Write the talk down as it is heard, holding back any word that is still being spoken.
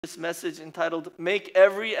this message entitled, Make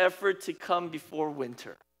Every Effort to Come Before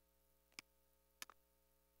Winter.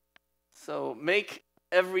 So, make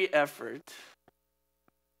every effort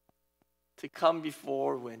to come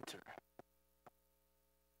before winter.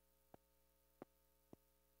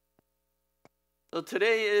 So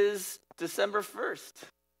today is December 1st,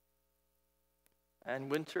 and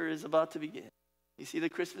winter is about to begin. You see the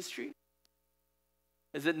Christmas tree?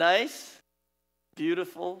 Is it nice?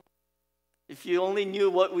 Beautiful? If you only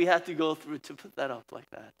knew what we had to go through to put that up like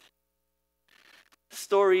that.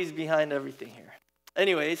 Stories behind everything here.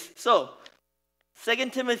 Anyways, so 2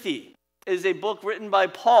 Timothy is a book written by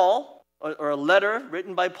Paul, or a letter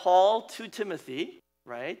written by Paul to Timothy,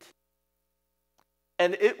 right?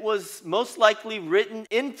 And it was most likely written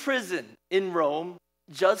in prison in Rome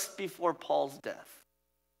just before Paul's death.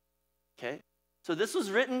 Okay? So this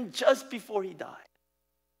was written just before he died.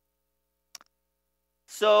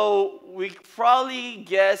 So we probably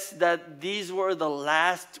guess that these were the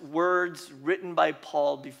last words written by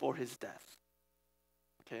Paul before his death.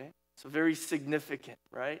 Okay? So very significant,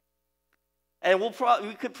 right? And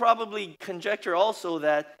we could probably conjecture also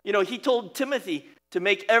that, he told Timothy to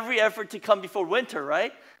make every effort to come before winter,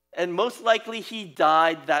 right? And most likely he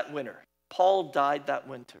died that winter. Paul died that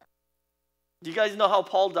winter. Do you guys know how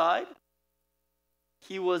Paul died?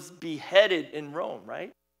 He was beheaded in Rome,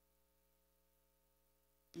 right?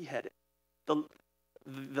 Beheaded.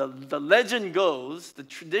 The legend goes, the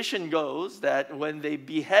tradition goes that when they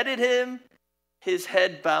beheaded him, his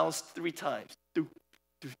head bounced 3 times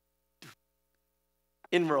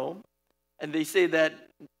in Rome. And they say that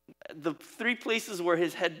the 3 places where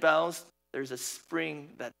his head bounced, there's a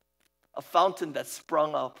fountain that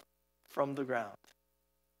sprung up from the ground.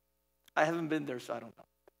 I haven't been there, so I don't know.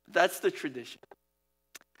 That's the tradition.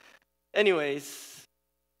 Anyways,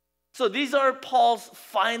 so these are Paul's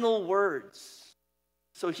final words.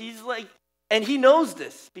 So he's like, and he knows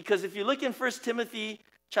this, because if you look in 2 Timothy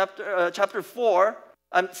chapter 4,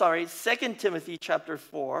 2 Timothy chapter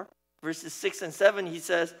 4, verses 6 and 7, he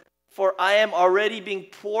says, "For I am already being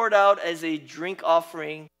poured out as a drink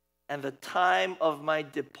offering, and the time of my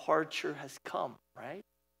departure has come," right?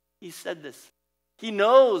 He said this. He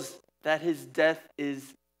knows that his death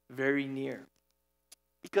is very near.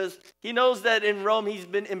 Because he knows that in Rome he's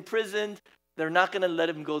been imprisoned. They're not going to let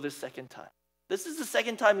him go the second time. This is the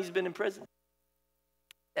second time he's been in prison.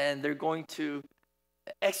 And they're going to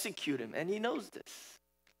execute him. And he knows this.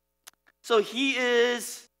 So he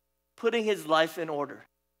is putting his life in order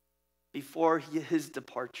before his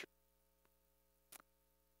departure.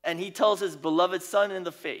 And he tells his beloved son in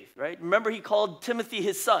the faith, right? Remember, he called Timothy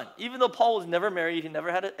his son. Even though Paul was never married, he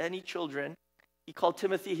never had any children, he called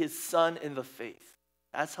Timothy his son in the faith.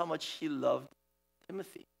 That's how much he loved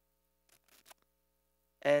Timothy.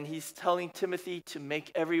 And he's telling Timothy to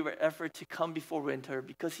make every effort to come before winter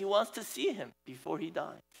because he wants to see him before he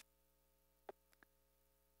dies.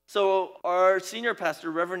 So our senior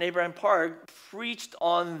pastor, Reverend Abraham Park, preached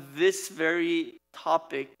on this very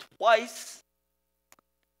topic twice.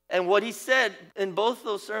 And what he said in both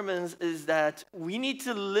those sermons is that we need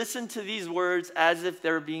to listen to these words as if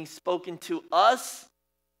they're being spoken to us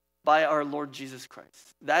by our Lord Jesus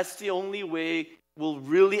Christ. That's the only way we'll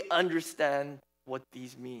really understand what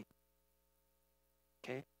these mean.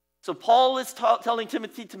 Okay? So Paul is telling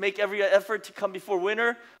Timothy to make every effort to come before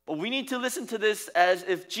winter, but we need to listen to this as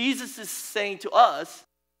if Jesus is saying to us,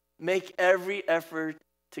 make every effort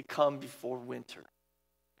to come before winter.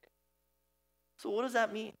 So what does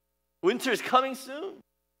that mean? Winter is coming soon.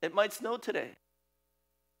 It might snow today.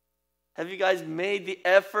 Have you guys made the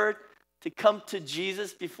effort to come to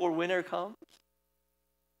Jesus before winter comes?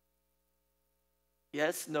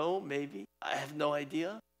 Yes, no, maybe. I have no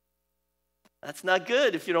idea. That's not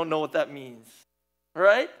good if you don't know what that means. All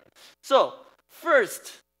right? So,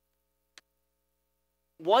 first,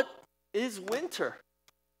 what is winter?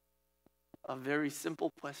 A very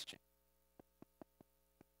simple question.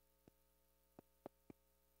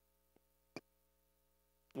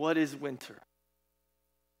 What is winter?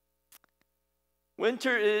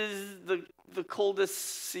 Winter is the coldest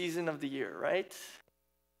season of the year, right?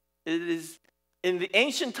 It is, in the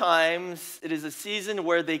ancient times, it is a season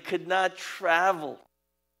where they could not travel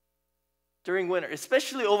during winter,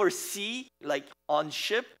 especially over sea, like on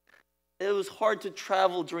ship. It was hard to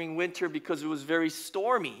travel during winter because it was very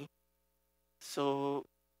stormy. So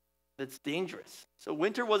it's dangerous. So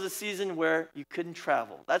winter was a season where you couldn't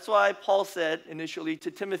travel. That's why Paul said initially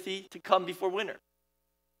to Timothy to come before winter.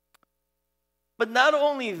 But not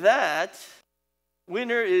only that,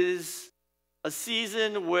 winter is a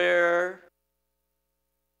season where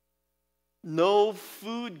no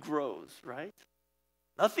food grows, right?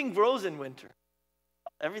 Nothing grows in winter.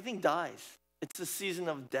 Everything dies. It's the season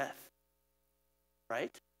of death,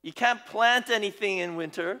 right? You can't plant anything in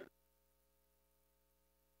winter.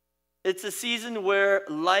 It's a season where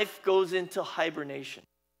life goes into hibernation,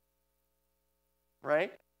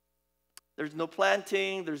 right? There's no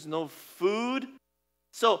planting, there's no food.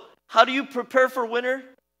 So how do you prepare for winter?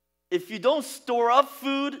 If you don't store up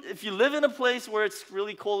food, if you live in a place where it's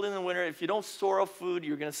really cold in the winter, if you don't store up food,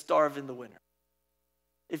 you're going to starve in the winter.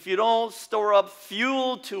 If you don't store up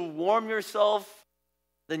fuel to warm yourself,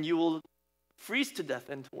 then you will freeze to death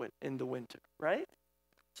in the winter, right?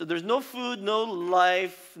 So there's no food, no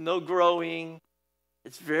life, no growing.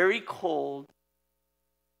 It's very cold.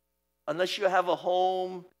 Unless you have a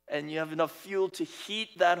home and you have enough fuel to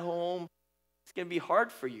heat that home, it's going to be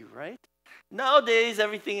hard for you, right? Nowadays,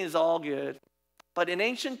 everything is all good. But in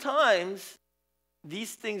ancient times,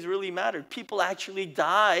 these things really mattered. People actually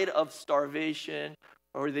died of starvation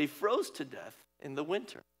or they froze to death in the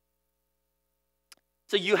winter.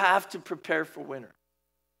 So you have to prepare for winter.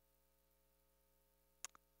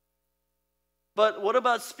 But what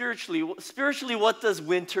about spiritually? Spiritually, what does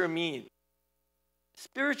winter mean?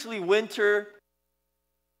 Spiritually, winter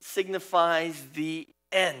signifies the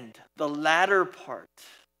end, the latter part.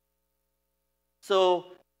 So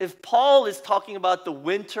if Paul is talking about the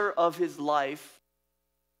winter of his life,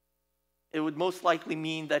 it would most likely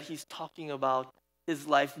mean that he's talking about his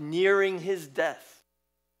life nearing his death.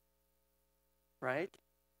 Right?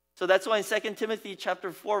 So that's why in 2 Timothy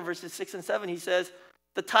chapter 4, verses 6 and 7, he says,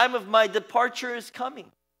 the time of my departure is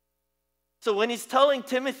coming. So when he's telling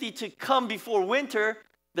Timothy to come before winter,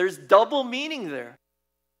 there's double meaning there.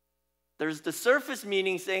 There's the surface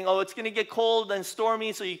meaning saying, oh, it's going to get cold and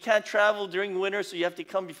stormy, so you can't travel during winter, so you have to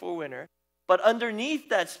come before winter. But underneath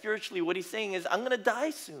that, spiritually, what he's saying is, I'm going to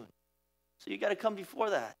die soon. So you got to come before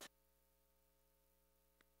that.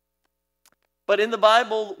 But in the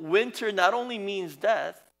Bible, winter not only means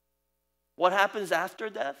death, what happens after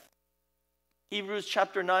death? Hebrews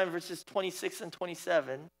chapter 9, verses 26 and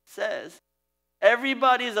 27 says,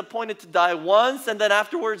 everybody is appointed to die once, and then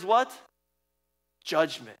afterwards what?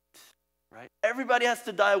 Judgment. Right? Everybody has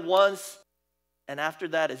to die once, and after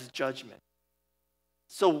that is judgment.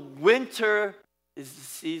 So winter is the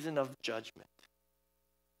season of judgment.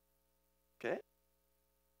 Okay?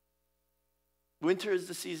 Winter is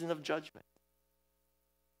the season of judgment.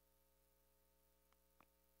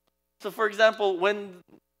 So for example,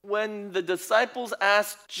 when the disciples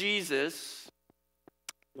asked Jesus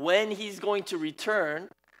when he's going to return,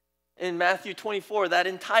 in Matthew 24, that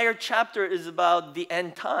entire chapter is about the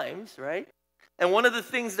end times, right? And one of the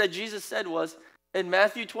things that Jesus said was, in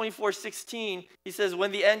Matthew 24:16, he says,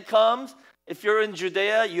 when the end comes, if you're in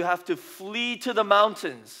Judea, you have to flee to the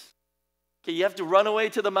mountains. Okay, you have to run away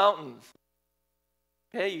to the mountains.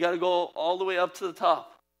 Okay, you got to go all the way up to the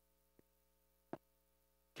top.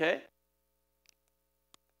 Okay?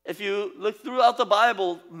 If you look throughout the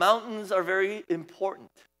Bible, mountains are very important.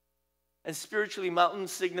 And spiritually,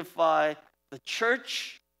 mountains signify the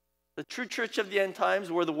church, the true church of the end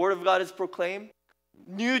times, where the word of God is proclaimed.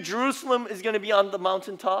 New Jerusalem is going to be on the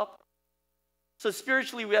mountaintop. So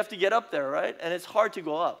spiritually, we have to get up there, right? And it's hard to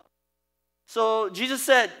go up. So Jesus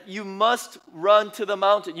said, you must run to the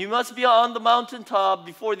mountain. You must be on the mountaintop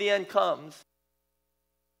before the end comes.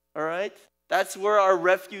 All right? That's where our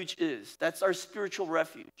refuge is. That's our spiritual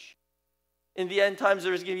refuge. In the end times,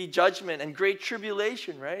 there's going to be judgment and great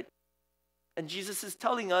tribulation, right? And Jesus is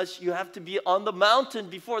telling us you have to be on the mountain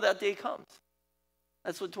before that day comes.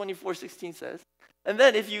 That's what 24:16 says. And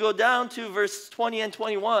then if you go down to verse 20 and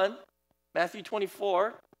 21, Matthew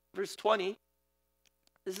 24, verse 20,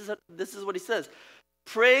 this is what he says.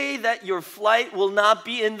 Pray that your flight will not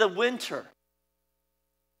be in the winter.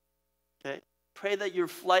 Okay? Pray that your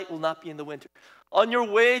flight will not be in the winter. On your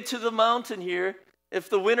way to the mountain here, if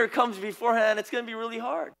the winter comes beforehand, it's going to be really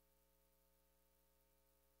hard.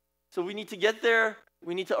 So we need to get there.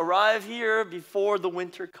 We need to arrive here before the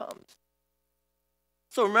winter comes.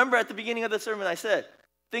 So remember at the beginning of the sermon I said,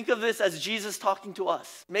 think of this as Jesus talking to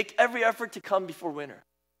us. Make every effort to come before winter.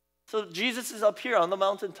 So Jesus is up here on the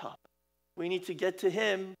mountaintop. We need to get to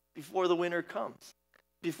him before the winter comes.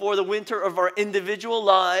 Before the winter of our individual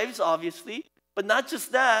lives, obviously. But not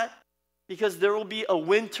just that, because there will be a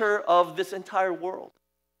winter of this entire world.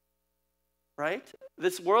 Right?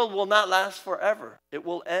 This world will not last forever. It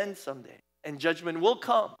will end someday. And judgment will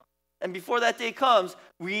come. And before that day comes,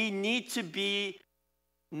 we need to be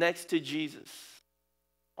next to Jesus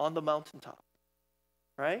on the mountaintop.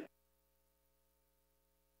 Right?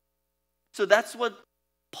 So that's what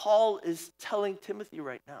Paul is telling Timothy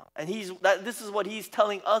right now. And this is what he's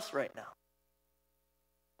telling us right now.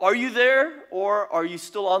 Are you there, or are you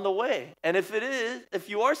still on the way? And if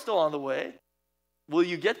you are still on the way, will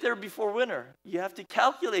you get there before winter? You have to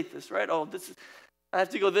calculate this, right? I have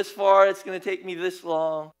to go this far, it's going to take me this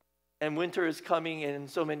long, and winter is coming in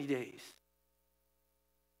so many days.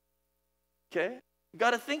 Okay? You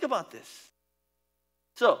got to think about this.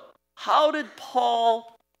 So, how did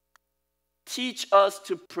Paul teach us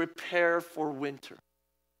to prepare for winter?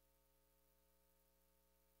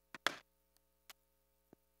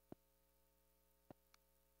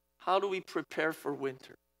 How do we prepare for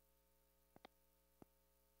winter?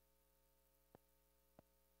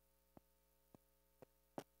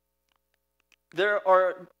 There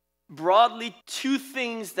are broadly two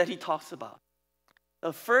things that he talks about.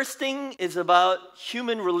 The first thing is about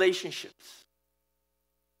human relationships.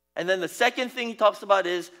 And then the second thing he talks about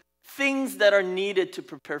is things that are needed to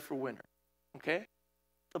prepare for winter. Okay?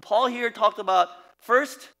 So Paul here talked about,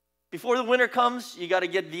 first, before the winter comes, you got to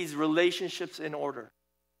get these relationships in order.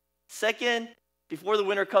 Second, before the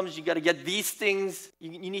winter comes, you got to get these things.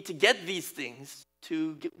 You need to get these things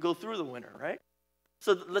to go through the winter, right?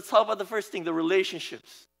 So let's talk about the first thing, the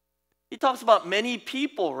relationships. He talks about many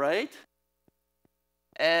people, right?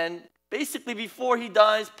 And basically before he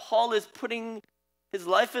dies, Paul is putting his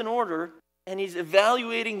life in order and he's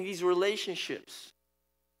evaluating these relationships.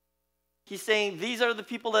 He's saying, these are the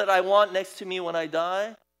people that I want next to me when I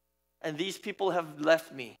die, and these people have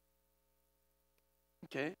left me.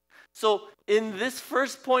 Okay? So in this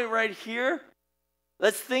first point right here,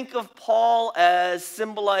 let's think of Paul as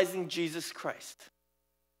symbolizing Jesus Christ.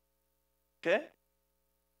 Okay?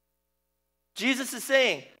 Jesus is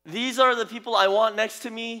saying, these are the people I want next to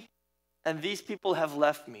me, and these people have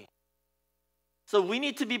left me. So we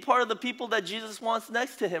need to be part of the people that Jesus wants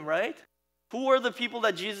next to him, right? Who are the people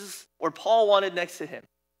that Jesus or Paul wanted next to him?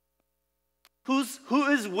 Who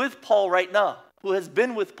is with Paul right now? Who has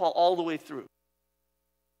been with Paul all the way through?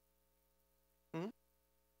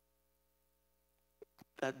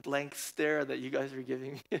 That blank stare that you guys are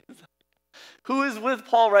giving me. Who is with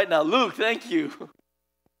Paul right now? Luke, thank you.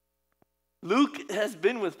 Luke has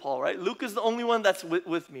been with Paul, right? Luke is the only one that's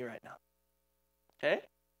with me right now. Okay?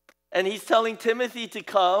 And he's telling Timothy to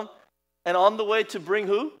come, and on the way to bring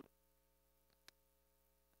who?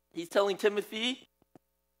 He's telling Timothy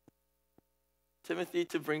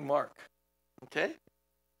to bring Mark. Okay?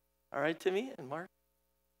 All right, Timmy and Mark?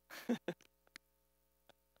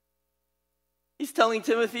 He's telling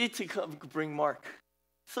Timothy to come bring Mark.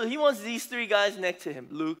 So he wants these three guys next to him,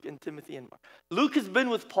 Luke and Timothy and Mark. Luke has been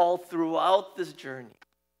with Paul throughout this journey.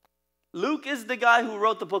 Luke is the guy who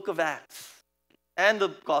wrote the book of Acts and the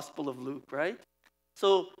Gospel of Luke, right?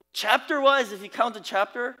 So chapter-wise, if you count a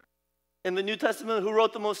chapter in the New Testament, who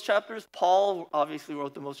wrote the most chapters? Paul obviously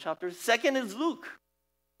wrote the most chapters. Second is Luke,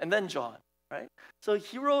 and then John, right? So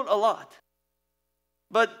he wrote a lot.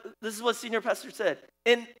 But this is what Senior Pastor said.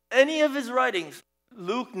 In any of his writings,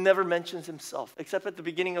 Luke never mentions himself, except at the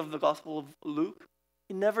beginning of the Gospel of Luke.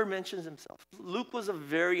 He never mentions himself. Luke was a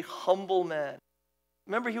very humble man.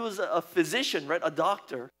 Remember, he was a physician, right? A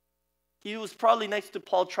doctor. He was probably next to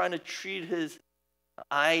Paul trying to treat his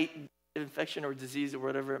eye infection or disease or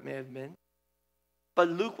whatever it may have been. But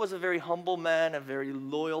Luke was a very humble man, a very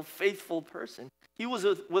loyal, faithful person. He was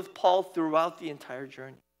with Paul throughout the entire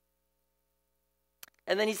journey.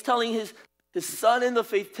 And then he's telling his son in the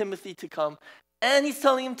faith, Timothy, to come. And he's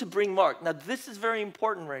telling him to bring Mark. Now, this is very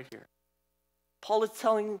important right here. Paul is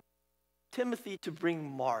telling Timothy to bring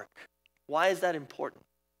Mark. Why is that important?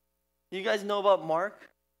 You guys know about Mark?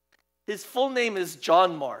 His full name is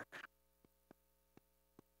John Mark.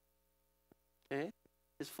 Okay?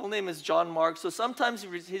 His full name is John Mark. So sometimes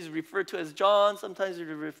he's referred to as John, sometimes he's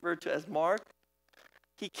referred to as Mark.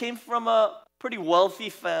 He came from a pretty wealthy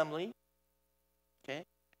family. Okay?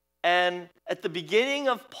 And at the beginning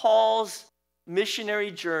of Paul's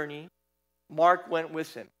missionary journey, Mark went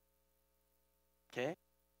with him. Okay?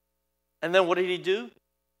 And then what did he do?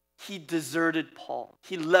 He deserted Paul.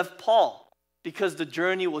 He left Paul because the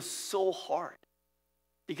journey was so hard.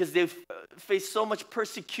 Because they faced so much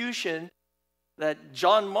persecution that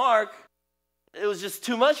John Mark, it was just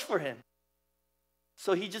too much for him.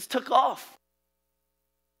 So he just took off.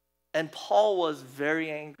 And Paul was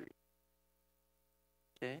very angry.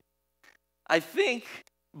 Okay? I think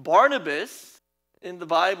Barnabas in the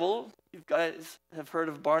Bible, you guys have heard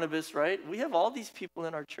of Barnabas, right? We have all these people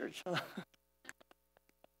in our church.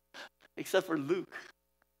 Except for Luke.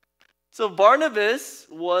 So Barnabas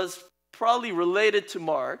was probably related to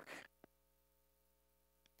Mark.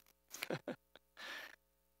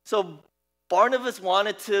 So Barnabas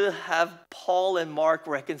wanted to have Paul and Mark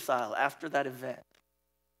reconcile after that event.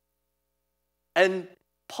 And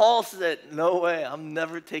Paul said, no way, I'm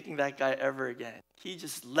never taking that guy ever again. He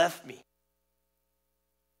just left me.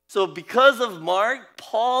 So because of Mark,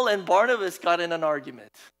 Paul and Barnabas got in an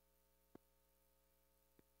argument.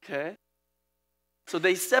 Okay? So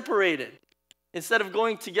they separated. Instead of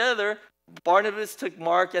going together, Barnabas took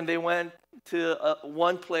Mark and they went to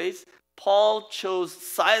one place. Paul chose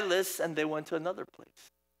Silas and they went to another place.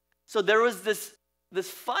 So there was this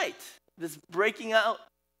fight, this breaking out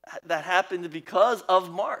that happened because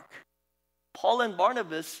of Mark. Paul and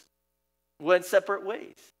Barnabas went separate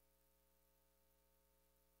ways.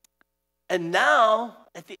 And now,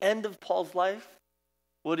 at the end of Paul's life,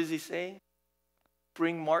 what is he saying?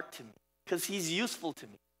 Bring Mark to me, because he's useful to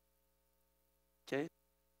me. Okay?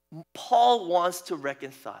 Paul wants to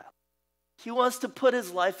reconcile. He wants to put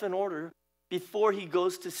his life in order before he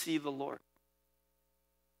goes to see the Lord.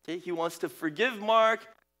 Okay? He wants to forgive Mark.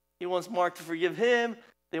 He wants Mark to forgive him.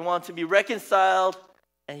 They want to be reconciled,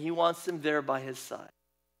 and he wants him there by his side.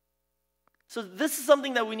 So this is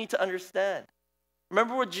something that we need to understand.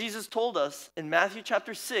 Remember what Jesus told us in Matthew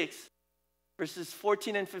chapter 6, verses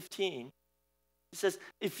 14 and 15. He says,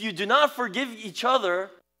 if you do not forgive each other,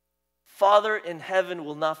 Father in heaven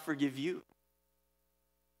will not forgive you.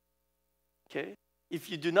 Okay? If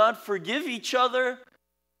you do not forgive each other,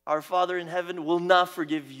 our Father in heaven will not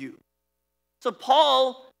forgive you. So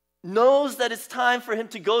Paul knows that it's time for him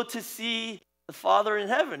to go to see the Father in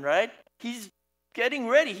heaven, right? He's getting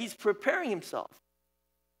ready. He's preparing himself.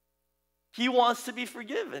 He wants to be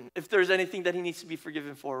forgiven if there's anything that he needs to be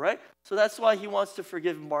forgiven for, right? So that's why he wants to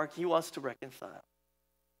forgive Mark. He wants to reconcile.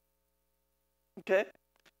 Okay?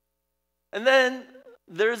 And then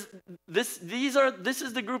there's this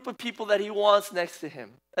is the group of people that he wants next to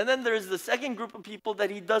him. And then there's the second group of people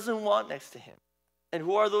that he doesn't want next to him. And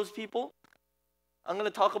who are those people? I'm going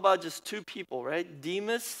to talk about just two people, right?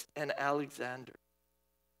 Demas and Alexander.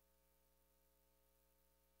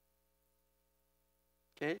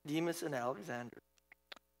 Okay, Demas and Alexander.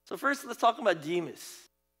 So first, let's talk about Demas.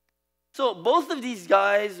 So both of these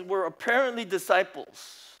guys were apparently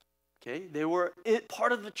disciples. Okay, they were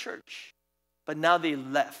part of the church, but now they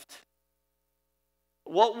left.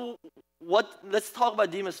 Let's talk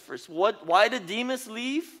about Demas first. Why did Demas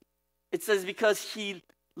leave? It says because he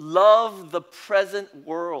loved the present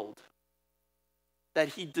world, that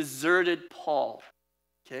he deserted Paul.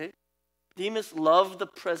 Okay, Demas loved the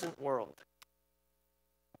present world.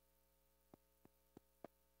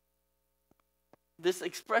 This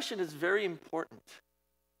expression is very important.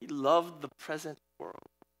 He loved the present world.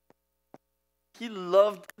 He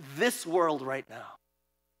loved this world right now.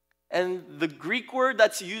 And the Greek word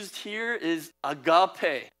that's used here is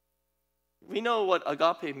agape. We know what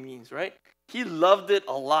agape means, right? He loved it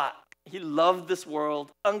a lot. He loved this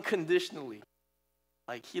world unconditionally.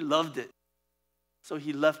 Like, he loved it. So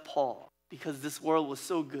he left Paul because this world was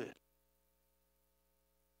so good.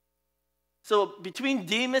 So between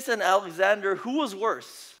Demas and Alexander, who was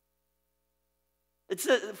worse?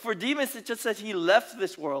 For Demas, it just says he left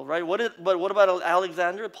this world, right? But what about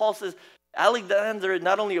Alexander? Paul says Alexander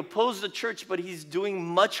not only opposed the church, but he's doing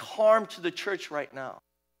much harm to the church right now.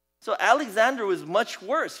 So Alexander was much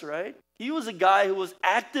worse, right? He was a guy who was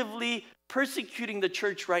actively persecuting the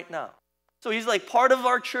church right now. So he's like part of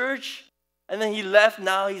our church, and then he left.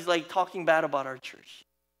 Now he's like talking bad about our church,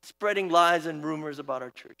 spreading lies and rumors about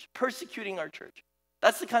our church, persecuting our church.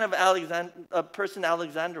 That's the kind of person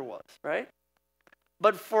Alexander was, right?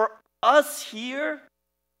 But for us here,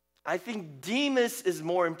 I think Demas is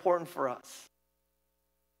more important for us.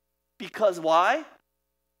 Because why?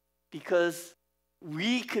 Because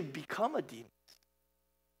we could become a Demas.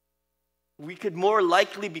 We could more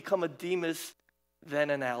likely become a Demas than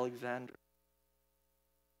an Alexander.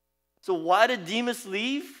 So why did Demas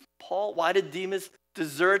leave Paul? Why did Demas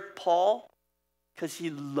desert Paul? Because he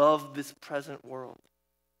loved this present world.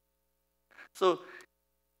 So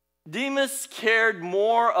Demas cared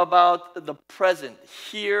more about the present,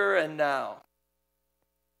 here and now.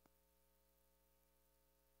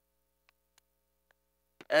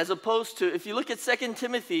 As opposed to, if you look at 2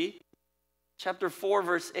 Timothy chapter 4,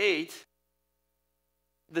 verse 8,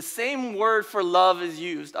 the same word for love is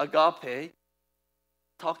used, agape,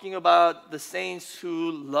 talking about the saints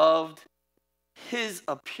who loved his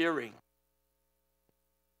appearing.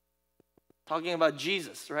 Talking about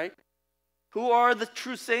Jesus, right? Who are the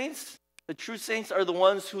true saints? The true saints are the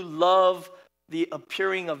ones who love the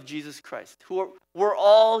appearing of Jesus Christ. We're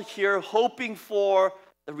all here hoping for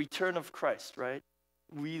the return of Christ, right?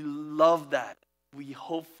 We love that. We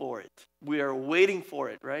hope for it. We are waiting for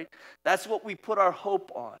it, right? That's what we put our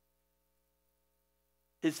hope on.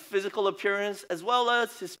 his physical appearance as well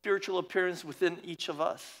as his spiritual appearance within each of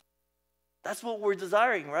us. That's what we're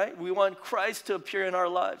desiring, right? We want Christ to appear in our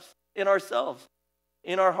lives, in ourselves,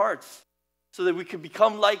 in our hearts, so that we can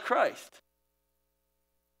become like Christ.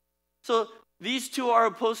 So these two are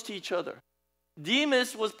opposed to each other.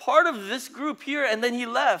 Demas was part of this group here, and then he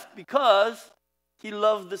left because he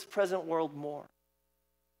loved this present world more.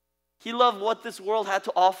 He loved what this world had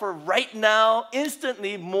to offer right now,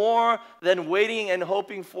 instantly, more than waiting and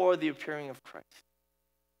hoping for the appearing of Christ.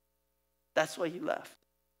 That's why he left.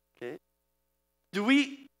 Okay?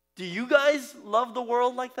 Do you guys love the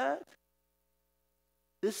world like that?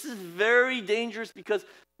 This is very dangerous because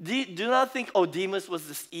do not think, oh, Demas was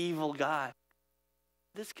this evil guy.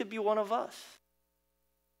 This could be one of us.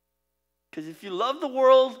 Because if you love the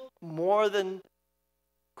world more than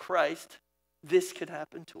Christ, this could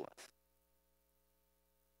happen to us.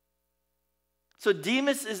 So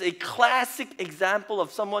Demas is a classic example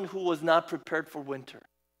of someone who was not prepared for winter.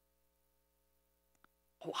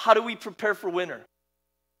 How do we prepare for winter?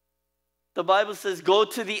 The Bible says, go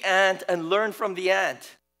to the ant and learn from the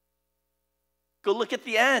ant. Go look at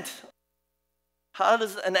the ant. How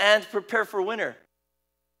does an ant prepare for winter?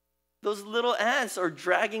 Those little ants are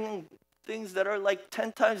dragging things that are like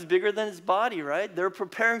 10 times bigger than its body, right? They're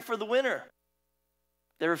preparing for the winter.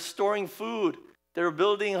 They're storing food. They're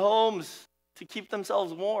building homes to keep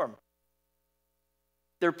themselves warm.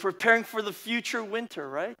 They're preparing for the future winter,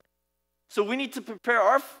 right? So we need to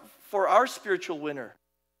prepare for our spiritual winter.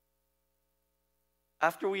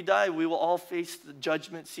 After we die, we will all face the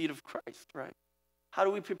judgment seat of Christ, right? How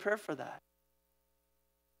do we prepare for that?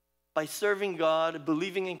 By serving God,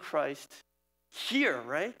 believing in Christ here,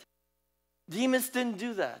 right? Demas didn't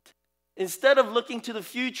do that. Instead of looking to the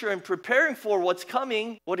future and preparing for what's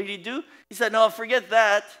coming, what did he do? He said, no, forget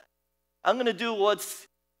that. I'm going to do what's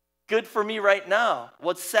good for me right now,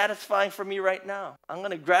 what's satisfying for me right now. I'm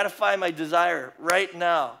going to gratify my desire right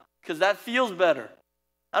now because that feels better.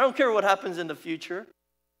 I don't care what happens in the future.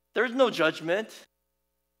 There's no judgment,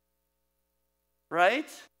 right?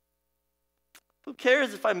 Who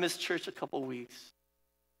cares if I miss church a couple weeks?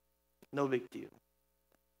 No big deal.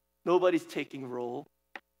 Nobody's taking roll.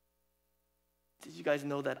 Did you guys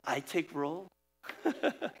know that I take roll?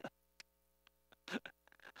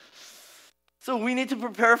 So we need to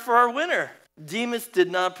prepare for our winter. Demas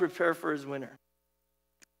did not prepare for his winter.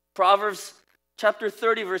 Proverbs chapter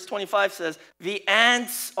 30, verse 25 says, the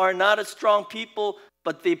ants are not a strong people,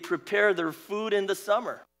 but they prepare their food in the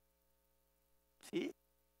summer. See?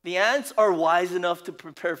 The ants are wise enough to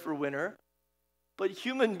prepare for winter, but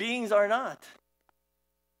human beings are not.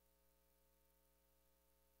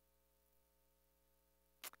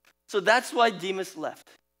 So that's why Demas left,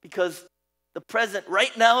 because the present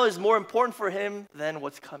right now is more important for him than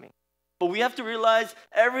what's coming. But we have to realize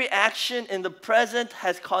every action in the present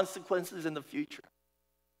has consequences in the future,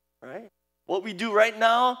 right? What we do right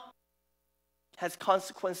now has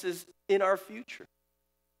consequences in our future.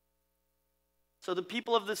 So the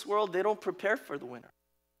people of this world, they don't prepare for the winter.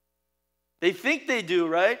 They think they do,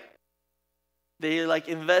 right? They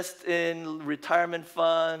invest in retirement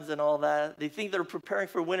funds and all that. They think they're preparing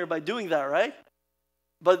for winter by doing that, right?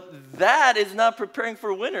 But that is not preparing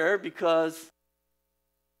for winter because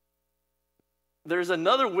there's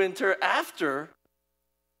another winter after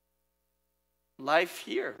life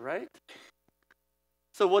here, right?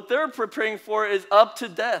 So what they're preparing for is up to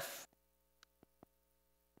death.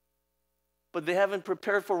 But they haven't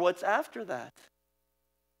prepared for what's after that.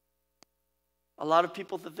 A lot of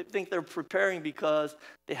people think they're preparing because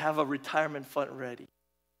they have a retirement fund ready.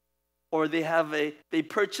 Or they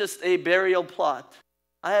purchased a burial plot.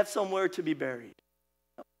 I have somewhere to be buried.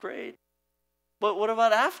 Oh, great. But what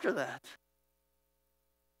about after that?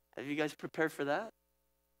 Have you guys prepared for that?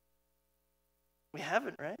 We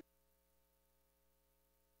haven't, right?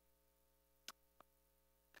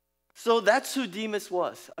 So that's who Demas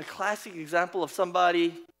was, a classic example of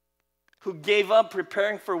somebody who gave up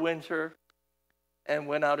preparing for winter and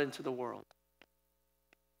went out into the world.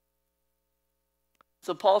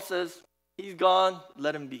 So Paul says, he's gone,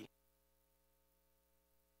 let him be.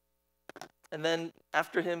 And then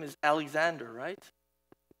after him is Alexander, right?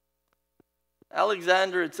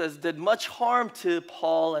 Alexander, it says, did much harm to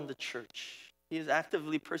Paul and the church. He is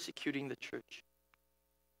actively persecuting the church.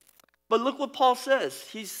 But look what Paul says.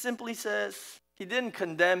 He simply says, he didn't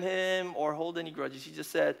condemn him or hold any grudges. He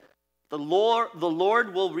just said, the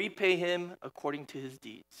Lord will repay him according to his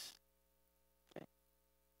deeds. Okay.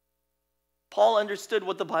 Paul understood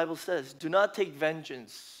what the Bible says. Do not take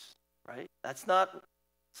vengeance, right? That's not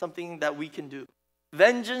something that we can do.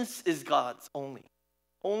 Vengeance is God's only.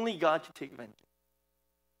 Only God can take vengeance.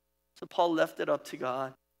 So Paul left it up to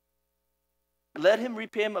God. Let him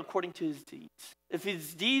repay him according to his deeds. If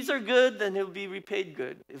his deeds are good, then he'll be repaid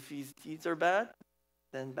good. If his deeds are bad,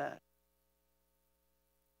 then bad.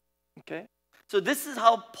 Okay? So this is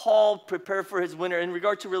how Paul prepared for his winter in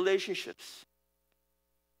regard to relationships.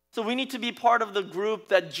 So we need to be part of the group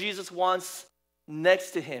that Jesus wants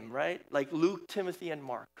next to him, right? Like Luke, Timothy, and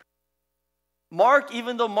Mark. Mark,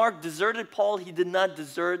 even though Mark deserted Paul, he did not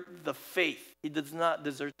desert the faith. He does not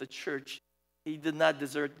desert the church. He did not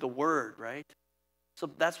desert the word, right? So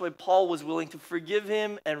that's why Paul was willing to forgive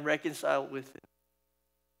him and reconcile with him.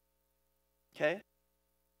 Okay?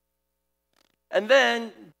 And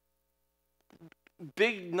then,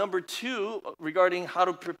 big number 2 regarding how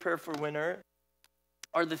to prepare for winter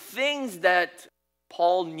are the things that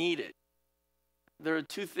Paul needed. There are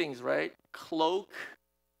 2 things, right? Cloak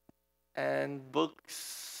and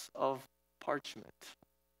books of parchment.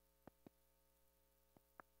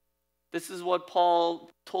 This is what Paul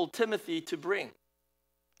told Timothy to bring.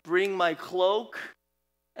 Bring my cloak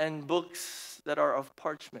and books that are of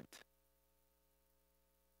parchment.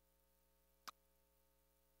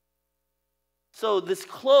 So this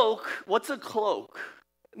cloak, what's a cloak?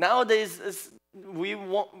 Nowadays, we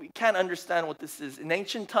can't understand what this is. In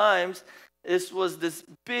ancient times, this was this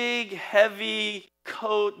big, heavy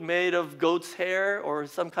coat made of goat's hair or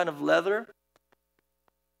some kind of leather.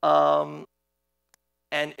 And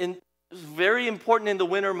it's very important in the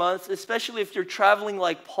winter months, especially if you're traveling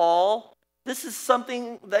like Paul. This is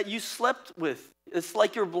something that you slept with. It's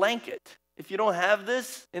like your blanket. If you don't have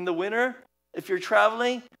this in the winter, if you're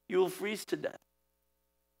traveling, you will freeze to death.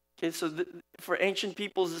 Okay, so for ancient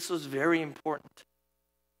peoples, this was very important.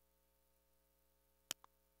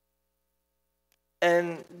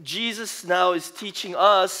 And Jesus now is teaching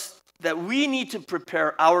us that we need to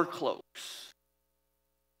prepare our cloaks.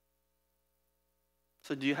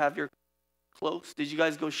 So do you have your cloaks? Did you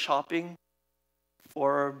guys go shopping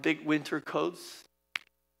for big winter coats?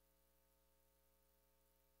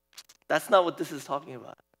 That's not what this is talking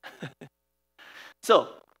about. So,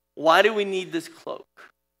 why do we need this cloak?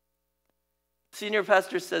 Senior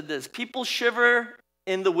pastor said this: people shiver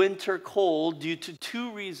in the winter cold due to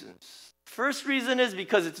 2 reasons. First reason is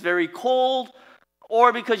because it's very cold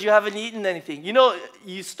or because you haven't eaten anything. You know,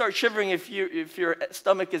 you start shivering if your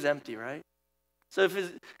stomach is empty, right? So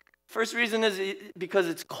first reason is because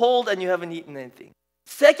it's cold and you haven't eaten anything.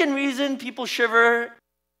 Second reason people shiver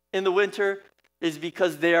in the winter is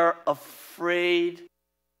because they are afraid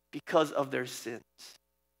because of their sins.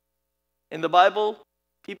 In the Bible,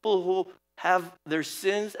 people who have their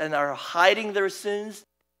sins and are hiding their sins,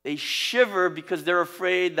 they shiver because they're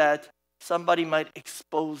afraid that somebody might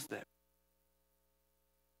expose them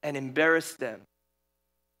and embarrass them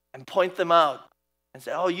and point them out and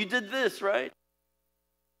say, oh, you did this, right?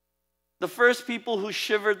 The first people who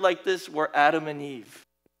shivered like this were Adam and Eve.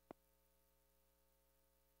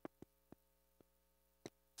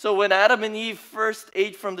 So when Adam and Eve first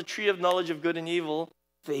ate from the tree of knowledge of good and evil,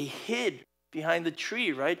 they hid behind the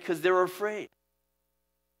tree, right? Because they were afraid.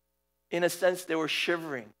 In a sense, they were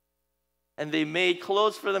shivering. And they made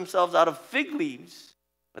clothes for themselves out of fig leaves,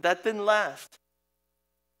 but that didn't last.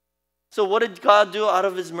 So what did God do out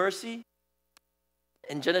of his mercy?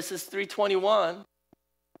 In Genesis 3:21,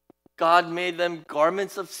 God made them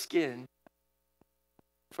garments of skin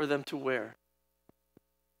for them to wear.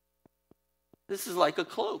 This is like a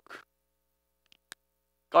cloak.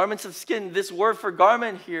 Garments of skin, this word for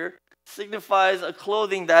garment here signifies a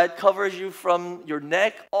clothing that covers you from your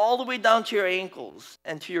neck all the way down to your ankles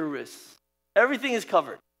and to your wrists. Everything is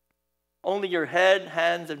covered. Only your head,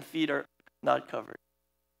 hands, and feet are not covered.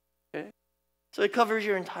 Okay? So it covers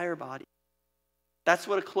your entire body. That's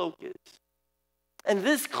what a cloak is. And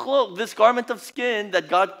this cloak, this garment of skin that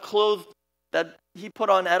God clothed, that he put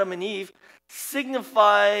on Adam and Eve,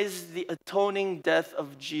 signifies the atoning death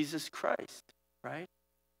of Jesus Christ, right?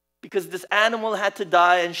 Because this animal had to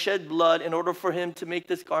die and shed blood in order for him to make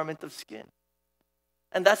this garment of skin.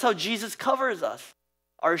 And that's how Jesus covers us.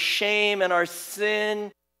 Our shame and our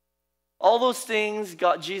sin, all those things,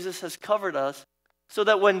 Jesus has covered us so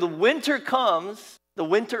that when the winter comes, the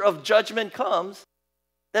winter of judgment comes,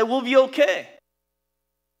 that we'll be okay.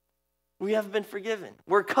 We have been forgiven.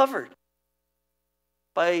 We're covered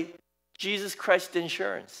by Jesus Christ's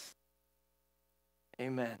insurance.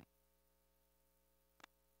 Amen.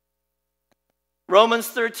 Romans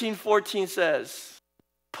 13:14 says,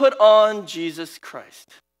 put on Jesus Christ.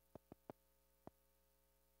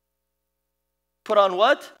 Put on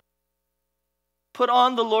what? Put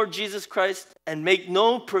on the Lord Jesus Christ and make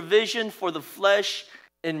no provision for the flesh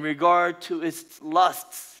in regard to its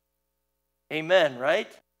lusts. Amen,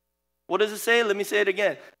 right? What does it say? Let me say it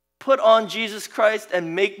again. Put on Jesus Christ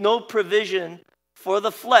and make no provision for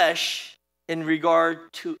the flesh in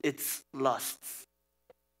regard to its lusts.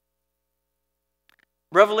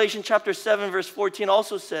 Revelation chapter 7 verse 14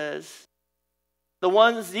 also says,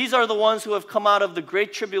 these are the ones who have come out of the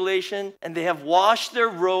great tribulation, and they have washed their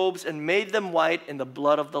robes and made them white in the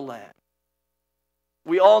blood of the Lamb.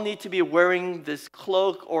 We all need to be wearing this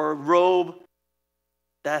cloak or robe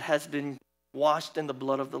that has been washed in the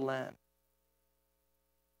blood of the Lamb.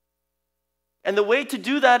 And the way to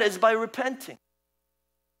do that is by repenting.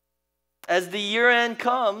 As the year end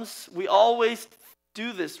comes, we always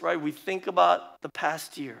do this, right? We think about the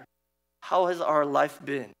past year. How has our life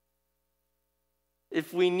been?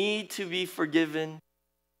 If we need to be forgiven,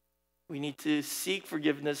 we need to seek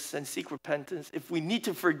forgiveness and seek repentance. If we need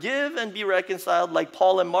to forgive and be reconciled like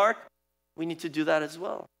Paul and Mark, we need to do that as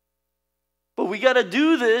well. But we got to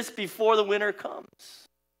do this before the winter comes.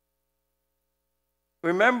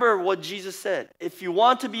 Remember what Jesus said. If you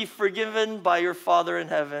want to be forgiven by your Father in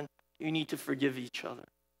heaven, you need to forgive each other.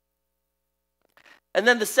 And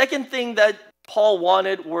then the second thing that Paul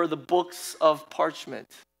wanted were the books of parchment.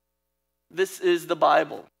 This is the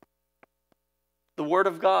Bible, the Word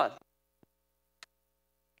of God.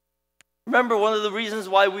 Remember, one of the reasons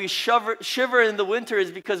why we shiver in the winter is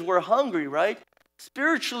because we're hungry, right?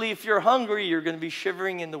 Spiritually, if you're hungry, you're going to be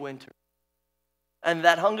shivering in the winter. And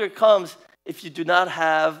that hunger comes if you do not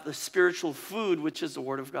have the spiritual food, which is the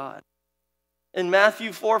Word of God. In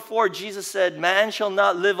Matthew 4:4, Jesus said, "Man shall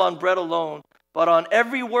not live on bread alone, but on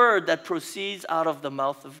every word that proceeds out of the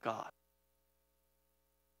mouth of God."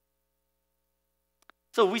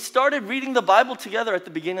 So we started reading the Bible together at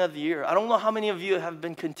the beginning of the year. I don't know how many of you have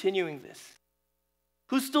been continuing this.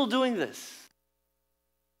 Who's still doing this?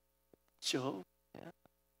 Joe? Yeah.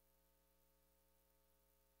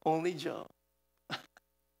 Only Joe.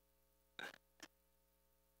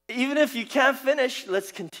 Even if you can't finish,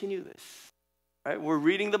 let's continue this. Right? We're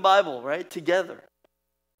reading the Bible, right? Together.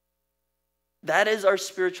 That is our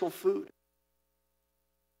spiritual food.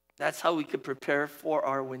 That's how we could prepare for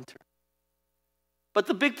our winter. But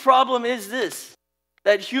the big problem is this,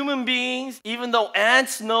 that human beings, even though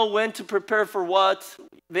ants know when to prepare for what,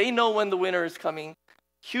 they know when the winter is coming.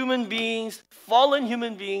 Human beings, fallen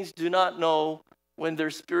human beings, do not know when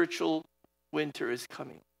their spiritual winter is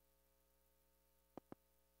coming.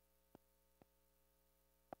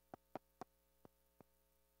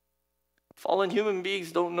 Fallen human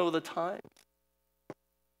beings don't know the time.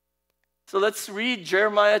 So let's read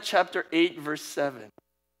Jeremiah chapter 8, verse 7.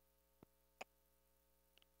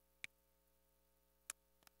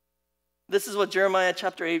 This is what Jeremiah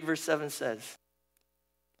chapter 8, verse 7 says.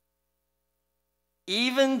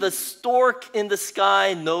 "Even the stork in the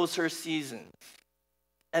sky knows her seasons,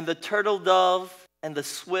 and the turtle dove and the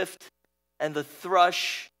swift and the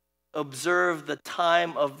thrush observe the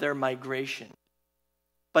time of their migration.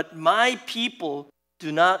 But my people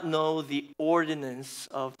do not know the ordinance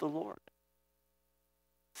of the Lord."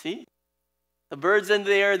 See? The birds in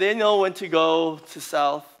the air, they know when to go to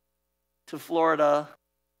south, to Florida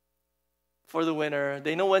for the winter.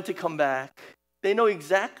 They know when to come back. They know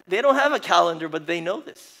they don't have a calendar, but they know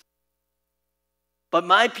this. But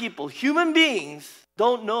my people, human beings,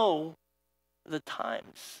 don't know the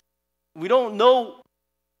times. We don't know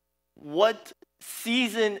what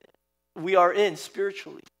season we are in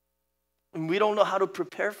spiritually. And we don't know how to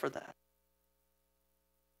prepare for that.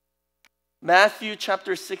 Matthew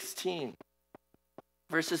chapter 16,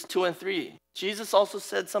 verses 2 and 3. Jesus also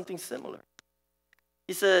said something similar.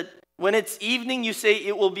 He said, "When it's evening, you say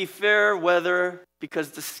it will be fair weather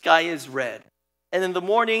because the sky is red. And in the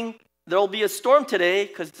morning, there will be a storm today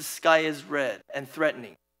because the sky is red and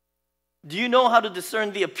threatening. Do you know how to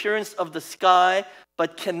discern the appearance of the sky,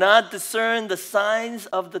 but cannot discern the signs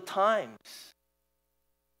of the times?"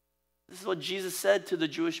 This is what Jesus said to the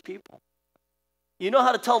Jewish people. You know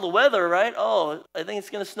how to tell the weather, right? Oh, I think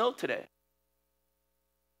it's going to snow today.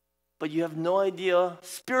 But you have no idea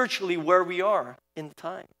spiritually where we are in the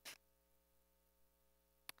times.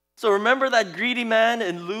 So remember that greedy man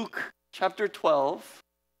in Luke chapter 12,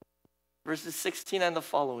 verses 16 and the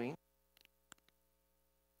following.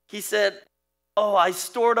 He said, "Oh, I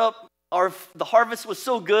stored up, the harvest was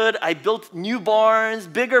so good, I built new barns,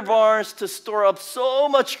 bigger barns to store up so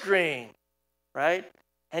much grain," right?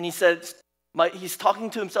 And he said, he's talking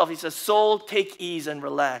to himself. He says, "Soul, take ease and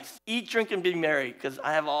relax. Eat, drink, and be merry, because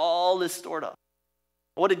I have all this stored up."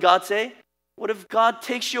 What did God say? What if God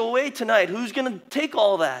takes you away tonight? Who's going to take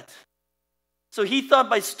all that? So he thought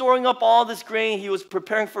by storing up all this grain, he was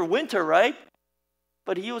preparing for winter, right?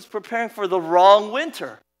 But he was preparing for the wrong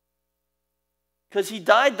winter. because he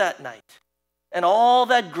died that night. And all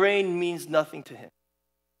that grain means nothing to him.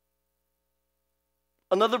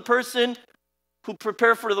 Another person who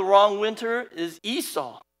prepared for the wrong winter is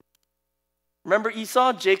Esau. Remember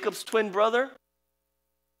Esau, Jacob's twin brother?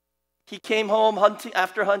 He came home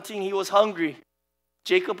after hunting. He was hungry.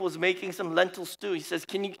 Jacob was making some lentil stew. He says,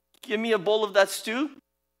 "Can you give me a bowl of that stew?"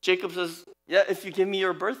 Jacob says, "Yeah, if you give me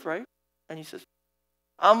your birthright." And he says,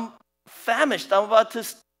 "I'm famished. I'm about to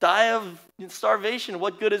die of starvation.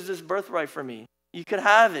 What good is this birthright for me? You could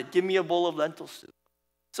have it. Give me a bowl of lentil stew."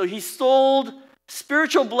 So he sold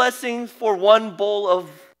spiritual blessings for one bowl of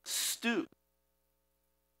stew.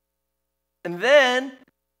 And then,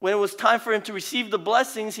 when it was time for him to receive the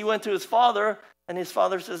blessings, he went to his father, and his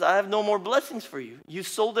father says, "I have no more blessings for you. You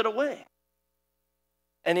sold it away."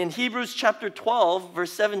 And in Hebrews chapter 12,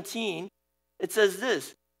 verse 17, it says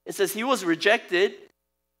this. It says, "He was rejected,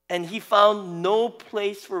 and he found no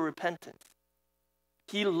place for repentance."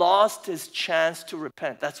 He lost his chance to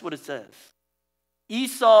repent. That's what it says.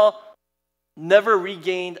 Esau never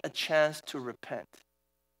regained a chance to repent.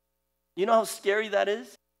 You know how scary that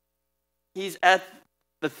is? He's at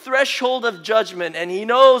the threshold of judgment, and he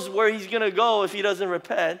knows where he's going to go if he doesn't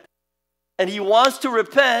repent. And he wants to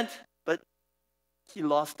repent, but he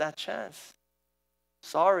lost that chance.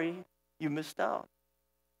 Sorry, you missed out.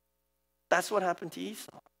 That's what happened to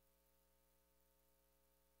Esau.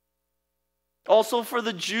 Also for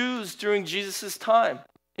the Jews during Jesus' time,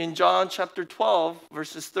 in John chapter 12,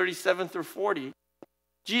 verses 37 through 40,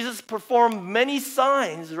 Jesus performed many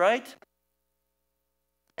signs, right?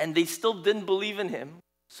 And they still didn't believe in him.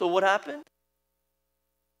 So what happened?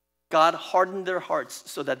 God hardened their hearts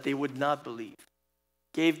so that they would not believe.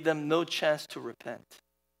 Gave them no chance to repent.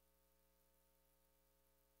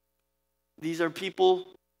 These are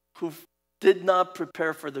people who did not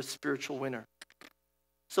prepare for the spiritual winter.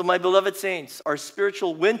 So my beloved saints, our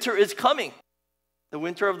spiritual winter is coming. The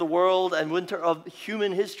winter of the world and winter of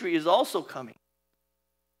human history is also coming.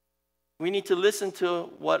 We need to listen to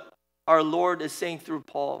what our Lord is saying through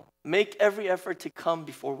Paul. Make every effort to come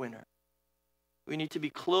before winter. We need to be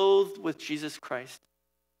clothed with Jesus Christ.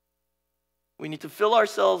 We need to fill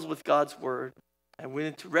ourselves with God's word. And we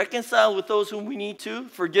need to reconcile with those whom we need to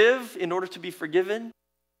forgive in order to be forgiven.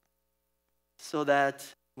 So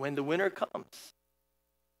that when the winter comes,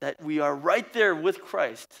 that we are right there with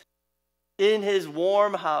Christ in his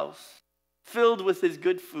warm house, filled with his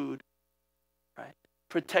good food, right?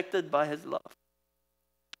 Protected by his love.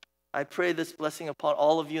 I pray this blessing upon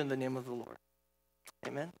all of you in the name of the Lord.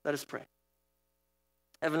 Amen. Let us pray.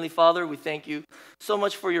 Heavenly Father, we thank you so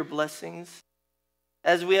much for your blessings.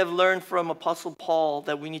 As we have learned from Apostle Paul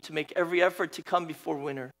that we need to make every effort to come before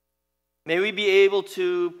winter, may we be able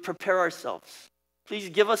to prepare ourselves. Please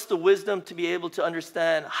give us the wisdom to be able to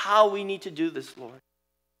understand how we need to do this, Lord.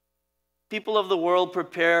 People of the world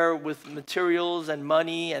prepare with materials and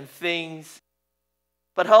money and things,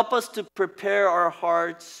 but help us to prepare our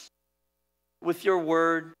hearts with your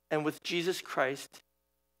word and with Jesus Christ,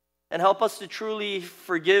 and help us to truly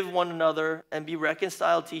forgive one another and be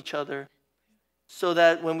reconciled to each other, so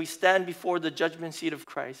that when we stand before the judgment seat of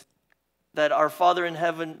Christ, that our Father in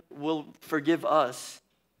heaven will forgive us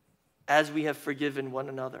as we have forgiven one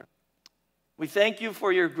another. We thank you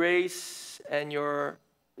for your grace and your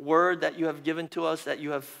word that you have given to us, that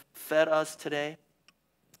you have fed us today.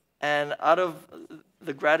 And out of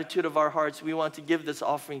the gratitude of our hearts, we want to give this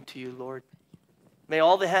offering to you, Lord. May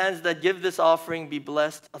all the hands that give this offering be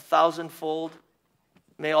blessed 1,000-fold.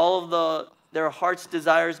 May all of their heart's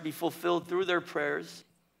desires be fulfilled through their prayers.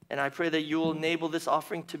 And I pray that you will enable this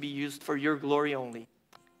offering to be used for your glory only.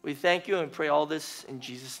 We thank you and pray all this in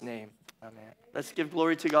Jesus' name. Amen. Let's give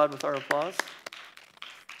glory to God with our applause.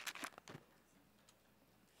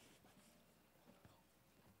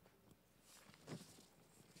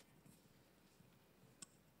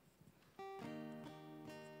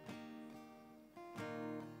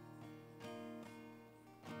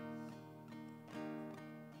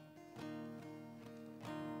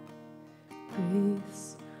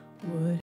 Praise